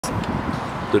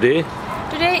Today?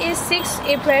 Today is 6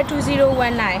 April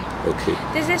 2019. Okay.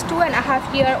 This is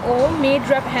 2.5-year-old male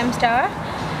dwarf hamster,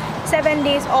 7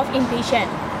 days of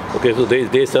inpatient. Okay, so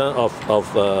days of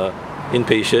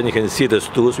inpatient. You can see the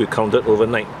stools we counted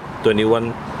overnight,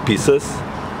 21 pieces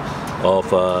of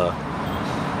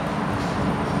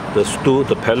the stool,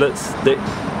 the pellets. That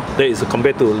is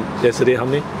compared to yesterday. How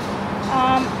many?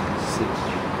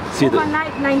 See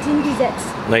overnight 19 visits.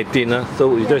 19. So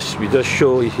we just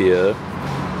show here.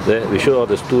 Then we show all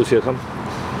the stools here. Come.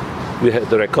 We had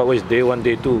the record which day 1,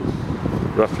 day 2,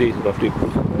 roughly.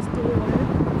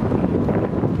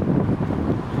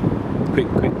 Quick.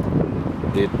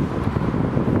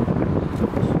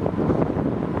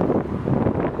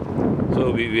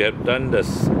 So we have done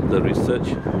the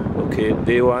research. Okay,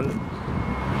 day 1,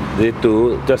 day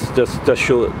 2, just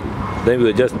show it. Then we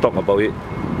will just talk about it.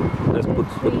 Let's put.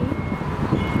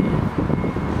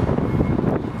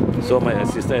 So my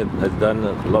assistant has done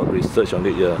a lot of research on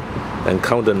it here and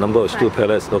count the number of stool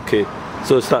pellets. Okay,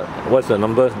 so start. What's the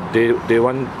number? Day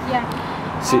 1. Yeah.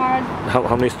 See,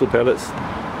 how many stool pellets?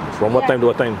 From what time to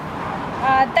what time?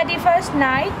 31st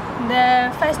night,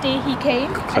 the first day he came,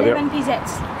 11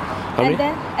 visits. How many? And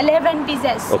then 11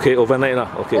 visits. Okay, overnight lah.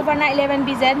 Okay. Overnight 11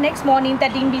 visits. Next morning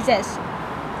 13 visits.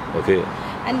 Okay.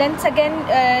 And then second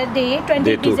day 20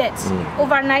 day visits.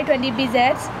 Overnight 20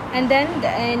 visits. And then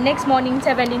next morning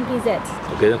 17 visits.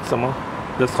 Okay, somehow.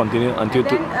 Let's continue until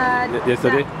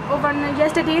yesterday. Overnight,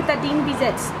 yesterday 13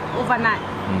 visits overnight.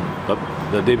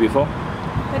 The day before?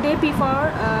 The day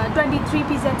before 23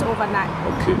 visits overnight.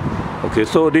 Okay.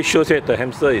 So this shows that the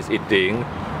hamster is eating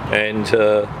and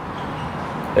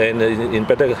in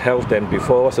better health than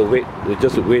before. What's the weight? We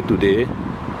just weigh today.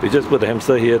 We just put the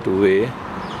hamster here to weigh.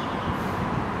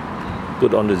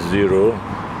 Put on the 0.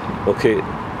 Okay.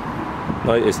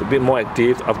 Now it's a bit more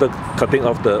active. After cutting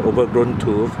off the overgrown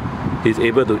tooth, he's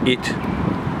able to eat.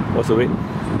 What's the weight?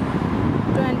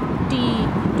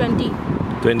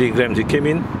 20 grams. He came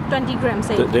in? 20 grams.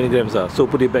 20 grams. So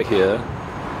put it back here.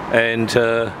 And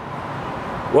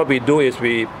what we do is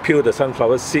we peel the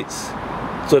sunflower seeds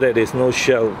so that there's no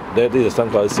shell. That is the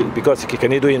sunflower seed. Because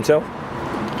can he do it himself?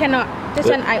 Cannot. This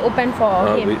one I open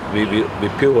for him. We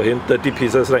peel for him 30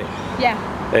 pieces, right? Yeah.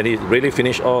 And he really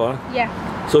finished all. Yeah.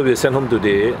 So we sent home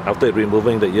today after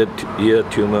removing the ear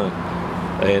tumor.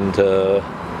 And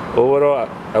overall,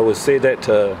 I would say that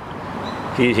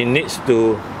he needs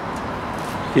to.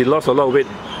 He lost a lot of weight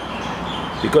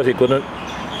because he couldn't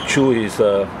chew his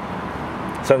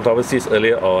sunflower seeds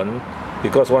earlier on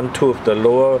because one tooth, the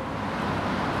lower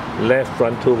left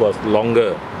front tooth, was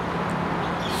longer.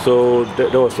 So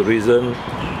that was the reason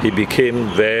he became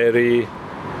very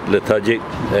lethargic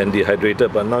and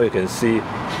dehydrated. But now you can see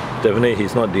definitely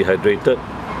he's not dehydrated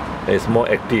and he's more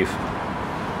active.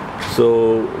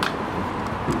 So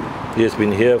he has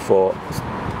been here for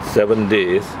 7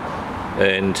 days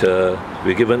and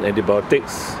we're given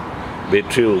antibiotics,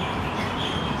 Baytril,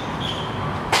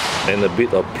 and a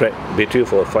bit of prep. Baytril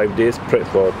for 5 days, prep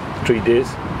for 3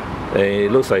 days, and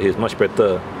it looks like he's much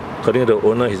better. According to the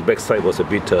owner, his backside was a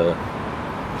bit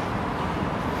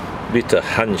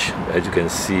hunch, as you can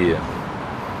see.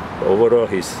 Overall,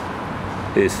 he's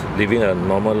living a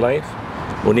normal life.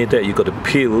 Only that you got to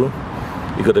peel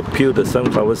the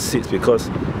sunflower seeds because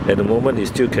at the moment he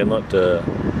still cannot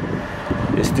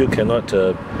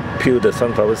peel the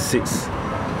sunflower seeds,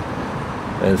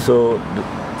 and so the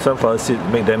sunflower seeds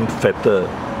make them fatter.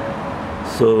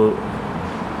 So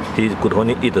he could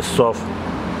only eat the soft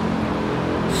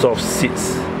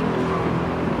seeds,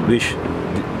 which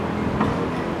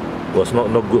was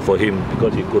not good for him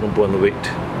because he couldn't put on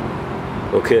weight.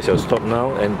 Okay, I shall stop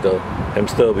now, and the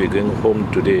hamster will be going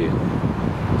home today.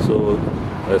 So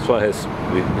as far as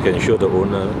we can show the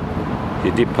owner, he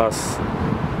did pass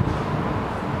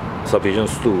sufficient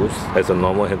stools as a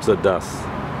normal hamster does,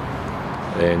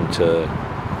 and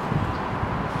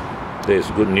there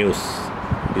is good news.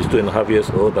 He's 2.5 years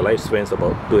old. The lifespan is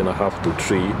about 2.5 to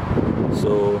 3.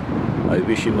 So I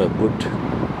wish him a good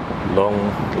long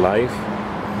life.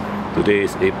 Today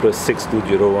is April 6,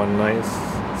 2019,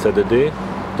 Saturday.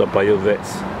 2.5-year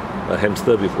vets, a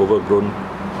hamster with overgrown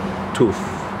tooth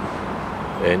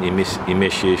and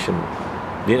emaciation.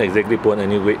 Didn't exactly put on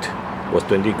any weight. Was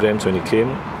 20 grams when he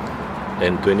came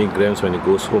and 20 grams when he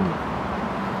goes home.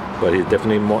 But he's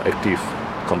definitely more active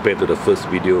compared to the first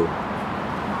video.